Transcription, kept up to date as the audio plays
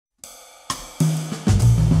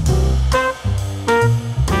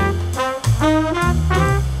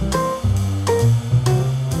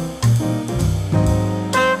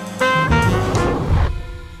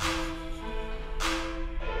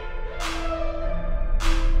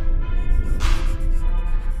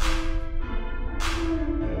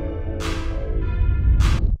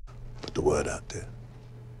out there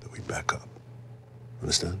that we back up.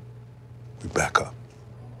 Understand? We back up.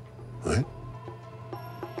 All right?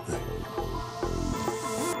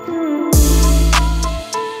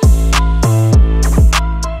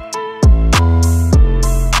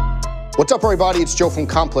 What's up, everybody? It's Joe from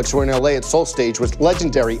Complex. We're in LA at SoleStage with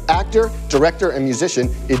legendary actor, director, and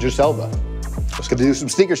musician Idris Elba. Let's get to do some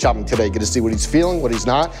sneaker shopping today. Get to see what he's feeling, what he's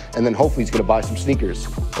not, and then hopefully he's gonna buy some sneakers.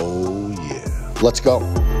 Oh, yeah. Let's go.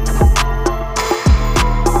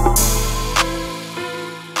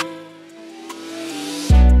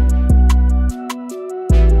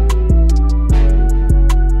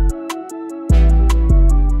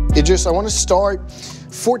 Idris, I want to start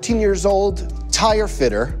 14 years old, tire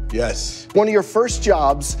fitter. Yes. One of your first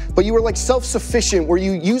jobs, but you were like self-sufficient. Were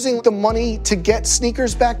you using the money to get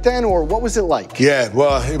sneakers back then, or what was it like? Yeah,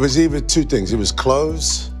 well, it was either two things. It was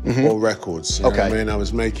clothes or records. You know what I mean? I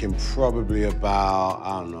was making probably about,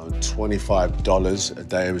 I don't know, $25 a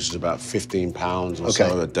day, which is about 15 pounds or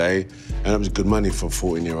so a day. And it was good money for a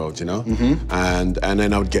 14-year-old, you know? And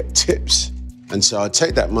then I would get tips. And so I'd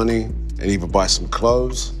take that money and either buy some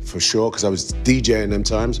clothes, for sure, because I was DJing them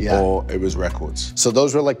times, or it was records. So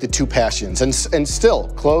those were like the two passions, and still,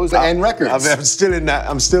 clothes and records. I mean, I'm still in that,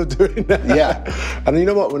 I'm still doing that. Yeah. And you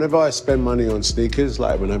know what, whenever I spend money on sneakers,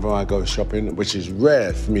 like whenever I go shopping, which is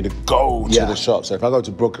rare for me to go to the shop. So if I go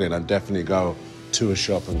to Brooklyn, I definitely go to a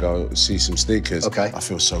shop and go see some sneakers. I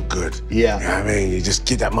feel so good. Yeah. You know what I mean? You just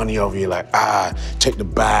get that money over, you're like, take the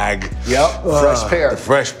bag. Yep, fresh pair. The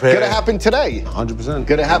fresh pair. Gonna happen today. 100%.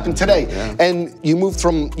 Gonna happen today. Yeah. And you moved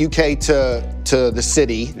from UK to the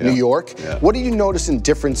city, New York. Yeah. What do you notice in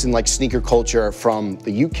difference in like sneaker culture from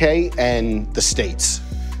the UK and the States?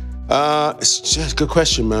 It's just a good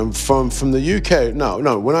question, man. From the UK,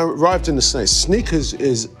 no. When I arrived in the States, sneakers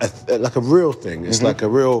is like a real thing. It's like a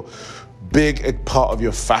real big part of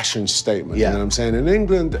your fashion statement, you know what I'm saying? In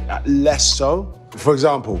England, less so. For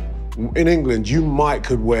example, in England, you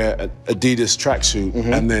could wear an Adidas tracksuit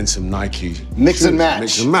and then some Nike. Mix and match.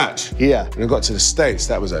 Mix and match. Yeah. When I got to the States,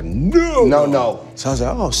 that was a no. No. So I was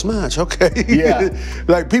like, oh, smash, okay. Yeah.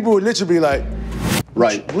 Like, people would literally be like,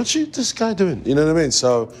 right. What's this guy doing? You know what I mean?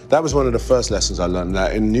 So that was one of the first lessons I learned,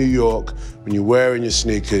 that in New York, when you're wearing your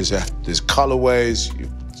sneakers, there's colorways,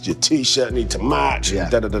 your t-shirt need to match,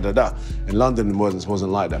 da-da-da-da-da. In London, it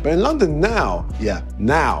wasn't like that. But in London now,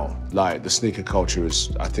 like the sneaker culture is,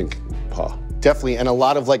 I think, par. Definitely, and a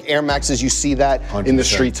lot of like Air Maxes, you see that 100%. in the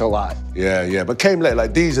streets a lot. Yeah, but came late.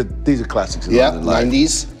 Like these are classics in London. Like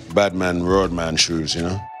 90s. Badman, Roadman shoes, you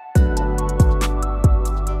know?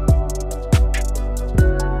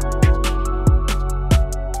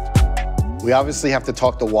 We obviously have to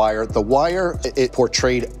talk The Wire. The Wire, it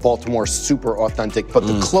portrayed Baltimore super authentic, but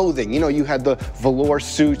the clothing, you know, you had the velour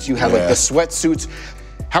suits, you had like the sweatsuits.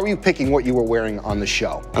 How are you picking what you were wearing on the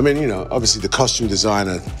show? I mean, you know, obviously the costume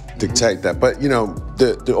designer dictate that, but you know,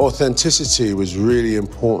 the authenticity was really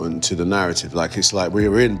important to the narrative. Like, it's like we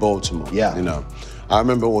were in Baltimore, you know. I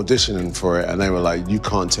remember auditioning for it and they were like, you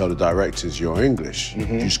can't tell the directors you're English. You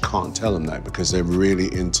just can't tell them that because they're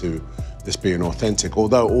really into this being authentic.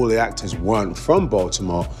 Although all the actors weren't from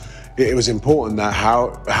Baltimore, it was important that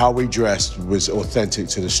how we dressed was authentic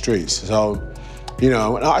to the streets. So, you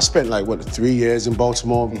know, I spent like, 3 years in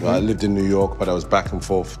Baltimore. I lived in New York, but I was back and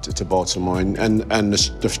forth to Baltimore. And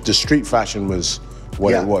the street fashion was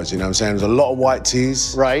what it was, you know what I'm saying? There was a lot of white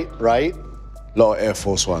tees. Right. A lot of Air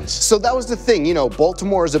Force Ones. So that was the thing, you know,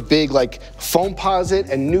 Baltimore is a big like Foamposite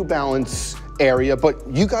and New Balance area, but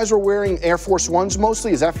you guys were wearing Air Force Ones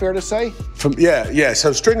mostly, is that fair to say? Yeah,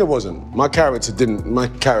 so Stringer wasn't. My character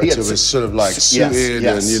was sort of like suited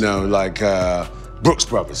and, you know, like Brooks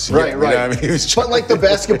Brothers. Right. You know what I mean? But like the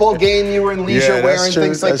basketball game, you were in leisure wearing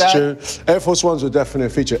things like that? That's true. Air Force Ones were definitely a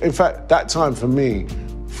feature. In fact, that time for me,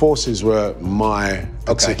 Forces were my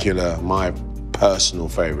my personal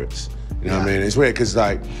favorites. You know what I mean? It's weird because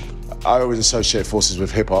like, I always associate Forces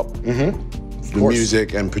with hip hop. The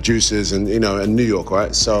music and producers and, you know, in New York,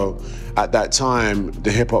 right? So at that time,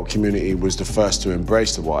 the hip hop community was the first to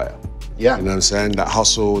embrace The Wire. Yeah. You know what I'm saying? That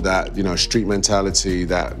hustle, that, you know, street mentality,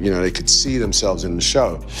 that, you know, they could see themselves in the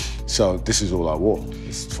show. So this is all I wore,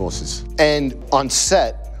 it's Forces. And on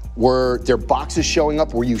set, were there boxes showing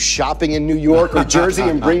up? Were you shopping in New York or Jersey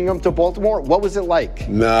and bringing them to Baltimore? What was it like?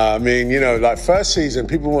 Nah, I mean, you know, like first season,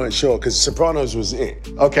 people weren't sure because Sopranos was it.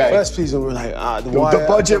 First season, we were like, the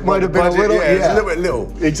budget might have been a little, it's a little bit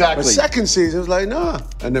little. Exactly. But second season, it was like, nah.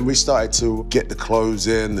 And then we started to get the clothes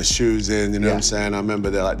in, the shoes in, you know what I'm saying? I remember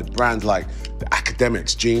they're like the brands like the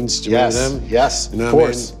Academics jeans, do you remember them? Yes, you know of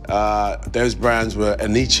course. What Those brands were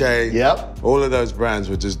Aniche. Yep. All of those brands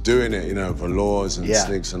were just doing it, you know, velours and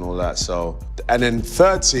sneaks and all that. So, and then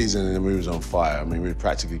third season, and we was on fire. I mean, we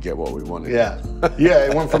practically get what we wanted. Yeah. Yeah,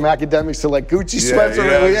 it went from academics to like Gucci sweats or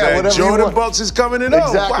whatever. Jordan boxes coming in.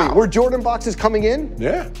 Exactly. Oh, wow. Were Jordan boxes coming in?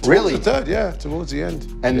 Yeah. Really? The third, yeah, towards the end.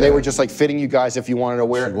 And they were just like fitting you guys if you wanted to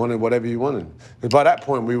wear it? You wanted whatever you wanted. But by that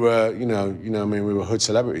point, we were, you know, I mean, we were hood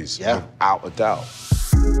celebrities. Yeah. Without a doubt.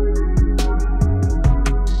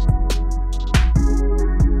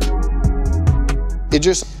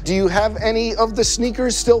 Idris, do you have any of the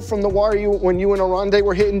sneakers still from the Wire when you and Arande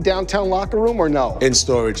were hitting downtown locker room or no? In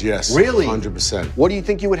storage, yes. Really? 100%. What do you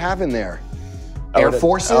think you would have in there? Air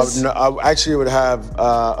Forces? I actually would have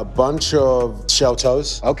a bunch of shell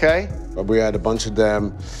toes. Okay. We had a bunch of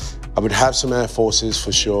them. I would have some Air Forces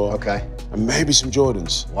for sure. Okay. And maybe some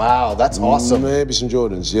Jordans. Wow, that's awesome. Maybe some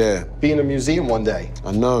Jordans, yeah. Be in a museum one day.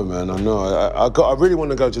 I know, man, I know. I really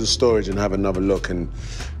want to go to the storage and have another look. And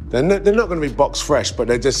they're not going to be box fresh, but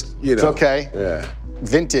they're just, you know. It's okay. Yeah.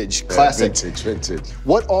 Vintage, classic. Vintage.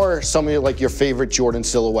 What are some of your favorite Jordan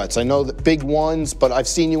silhouettes? I know the big ones, but I've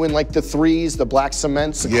seen you in like the threes, the black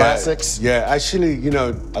cements, the classics. Yeah, actually, you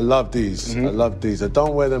know, I love these. I love these. I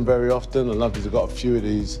don't wear them very often. I love these. I've got a few of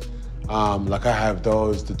these. Like I have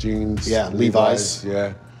those, the jeans. Yeah, Levi's.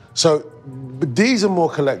 Yeah. So, but these are more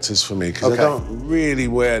collectors for me because I don't really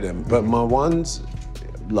wear them. But my ones,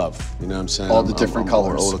 love. You know what I'm saying? All the different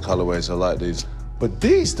colors. All the colorways. I like these. But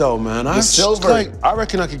these though, man, the silver. I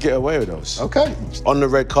reckon I could get away with those. Okay. On the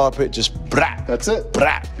red carpet, just brap. That's it.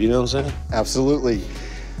 Brap. You know what I'm saying? Absolutely.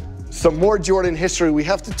 Some more Jordan history. We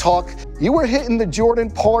have to talk. You were hitting the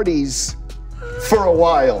Jordan parties for a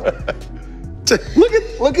while.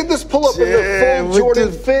 Look at this pull-up in the full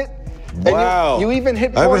Jordan fit. Wow. And you even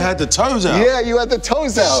hit I even had the toes out. Yeah, you had the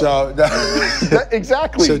toes out. So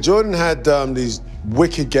exactly. So Jordan had these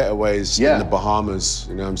wicked getaways Yeah. in the Bahamas,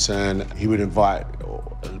 you know what I'm saying? He would invite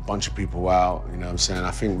a bunch of people out, you know what I'm saying?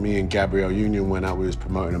 I think me and Gabrielle Union went out, we was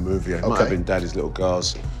promoting a movie. It might have been Daddy's Little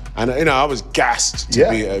Girls. And you know, I was gassed to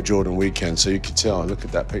be at a Jordan weekend, so you could tell, look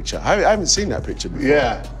at that picture. I haven't seen that picture before.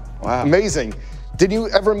 Yeah. Wow. Amazing. Did you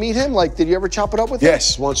ever meet him? Like, did you ever chop it up with him?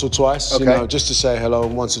 Yes, once or twice, you know, just to say hello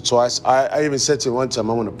once or twice. I even said to him one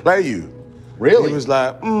time, I want to play you. Really? He was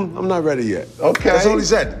like, I'm not ready yet. Okay. That's all he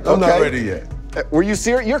said. I'm not ready yet. Were you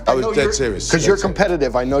serious? I was dead serious. Because you're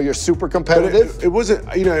competitive. I know you're super competitive. But it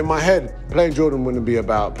wasn't, you know, in my head, playing Jordan wouldn't be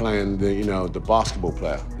about playing the, you know, the basketball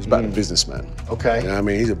player. It's about the businessman. Okay. You know what I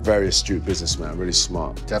mean? He's a very astute businessman, really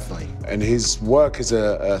smart. Definitely. And his work as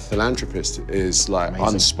a philanthropist is like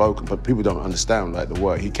unspoken, but people don't understand like the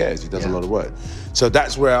work. He cares, he does a lot of work. So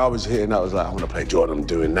that's where I was hitting, I was like, I want to play Jordan, I'm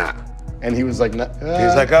doing that. And he was like, nah.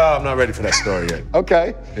 He's like, oh, I'm not ready for that story yet.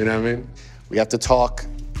 Okay. You know what I mean? We have to talk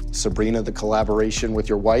Sabrina, the collaboration with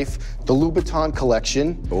your wife, the Louboutin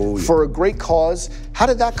collection, for a great cause. How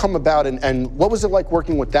did that come about, and what was it like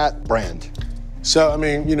working with that brand? So, I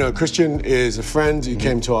mean, you know, Christian is a friend. He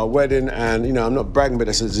came to our wedding, and, you know, I'm not bragging, but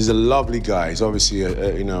he's a lovely guy. He's obviously,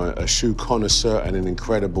 you know, a shoe connoisseur and an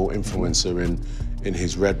incredible influencer in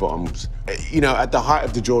his red bottoms. You know, at the height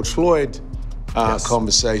of the George Floyd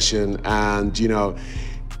conversation, and, you know,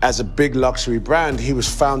 as a big luxury brand, he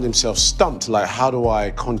found himself stumped, like, how do I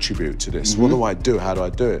contribute to this? What do I do? How do I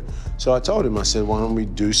do it? So I told him, I said, why don't we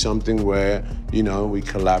do something where, you know, we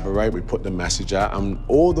collaborate, we put the message out, and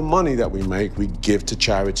all the money that we make, we give to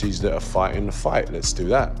charities that are fighting the fight. Let's do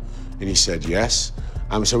that. And he said, yes.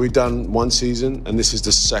 So we've done one season, and this is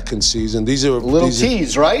the second season. These are little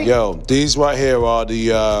teas, right? Yo, these right here are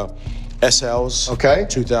the SLs,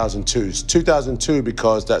 2002s. 2002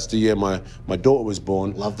 because that's the year my daughter was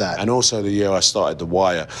born. Love that. And also the year I started The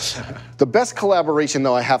Wire. The best collaboration,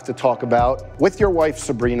 though, I have to talk about, with your wife,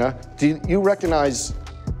 Sabrina, do you recognize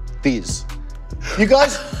these? You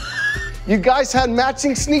guys had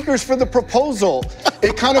matching sneakers for the proposal.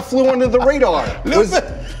 It kind of flew under the radar.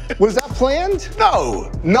 Was that planned?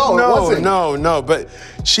 No. No, it wasn't. No. But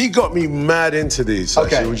she got me mad into these. So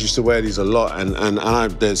she used to wear these a lot,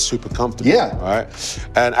 and they're super comfortable. Yeah. Right.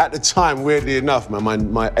 And at the time, weirdly enough,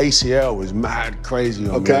 man, my ACL was mad crazy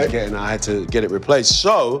on me. I had to get it replaced.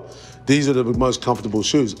 So these are the most comfortable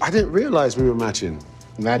shoes. I didn't realize we were matching.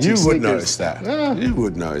 You would notice that. You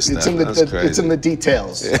would notice that. It's in the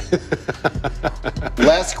details.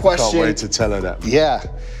 Last question. Can't wait to tell her that. Yeah.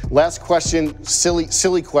 Last question,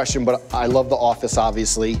 silly question, but I love The Office,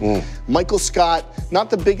 obviously. Michael Scott, not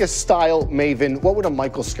the biggest style maven. What would a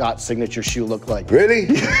Michael Scott signature shoe look like? Really?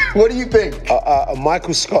 What do you think? A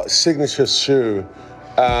Michael Scott signature shoe.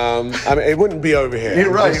 I mean, it wouldn't be over here.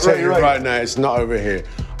 You're right. Right now, it's not over here.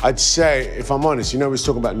 I'd say, if I'm honest, you know, we was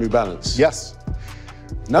talking about New Balance. Yes.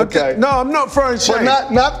 No, Okay. no, I'm not throwing shade.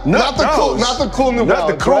 But not the cool New Not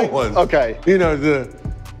the Balance, cool right? ones. Okay. You know, the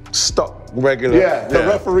stock regular. Yeah, the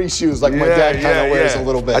referee shoes like my dad kind of wears a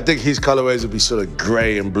little bit. I think his colorways would be sort of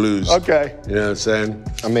gray and blues. Okay. You know what I'm saying?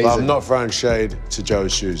 Amazing. But I'm not throwing shade to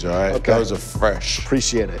Joe's shoes, all right? Okay. Those are fresh.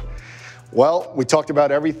 Appreciate it. Well, we talked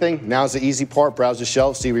about everything. Now's the easy part. Browse the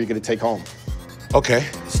shelves, see what you're going to take home. Okay.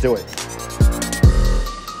 Let's do it.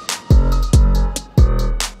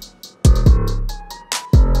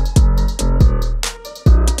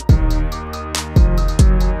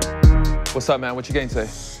 What's up, man? What you getting today?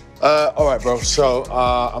 All right, bro. So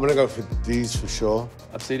I'm gonna go for these for sure.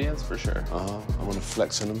 Obsidians, for sure. I'm gonna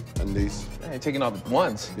flex on them and these. Man, you're taking all the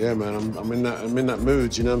ones. Yeah, man. I'm in that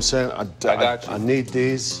mood. You know what I'm saying? I got you. I need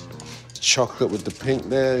these. Chocolate with the pink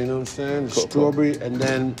there. You know what I'm saying? Strawberry, and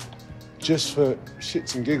then just for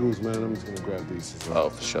shits and giggles, man, I'm just gonna grab these as well. Oh,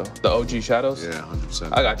 for sure. The OG shadows. Yeah,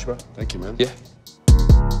 100%. I got you, bro. Thank you, man. Yeah.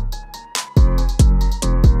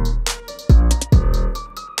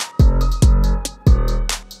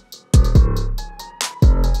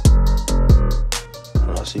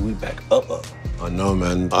 See, we back up. I know,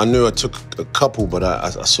 man. I knew I took a couple, but I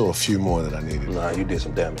saw a few more that I needed. Nah, you did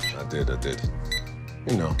some damage. I did.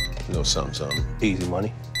 You know, something. Easy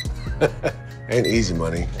money. Ain't easy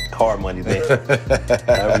money. Hard money, man.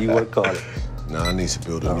 However you want to call it. Nah, I need to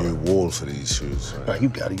build a new wall for these shoes. Right, you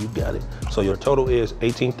got it. So your total is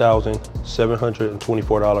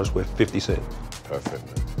 $18,724 with 50 cents. Perfect,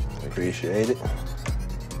 man. Thank you. Appreciate it.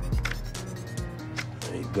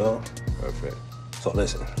 There you go. Perfect. So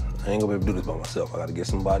listen, I ain't gonna be able to do this by myself. I gotta get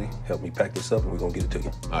somebody, help me pack this up, and we're gonna get it to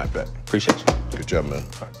you. All right, bet. Appreciate you. Good job, man.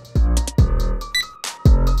 All right.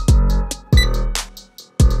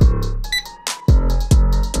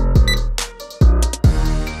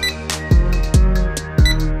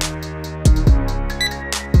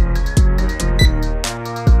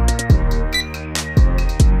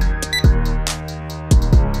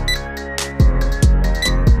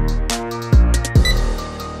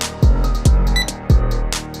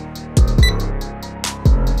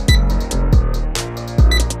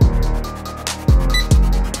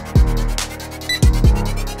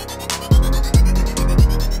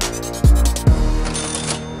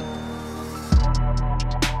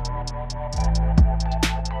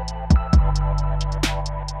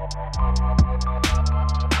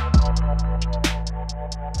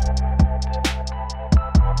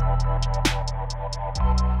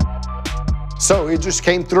 So he just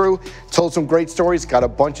came through, told some great stories, got a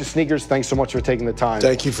bunch of sneakers. Thanks so much for taking the time.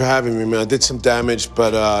 Thank you for having me, man. I did some damage,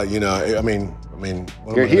 but you know, I mean,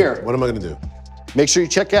 what You're here. What am I gonna do? Make sure you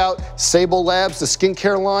check out Sable Labs, the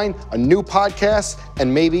skincare line, a new podcast,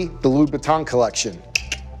 and maybe the Louboutin collection.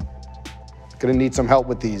 Gonna need some help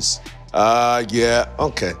with these. Yeah,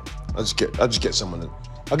 okay. I'll just get someone.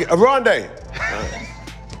 I'll get a Ronde.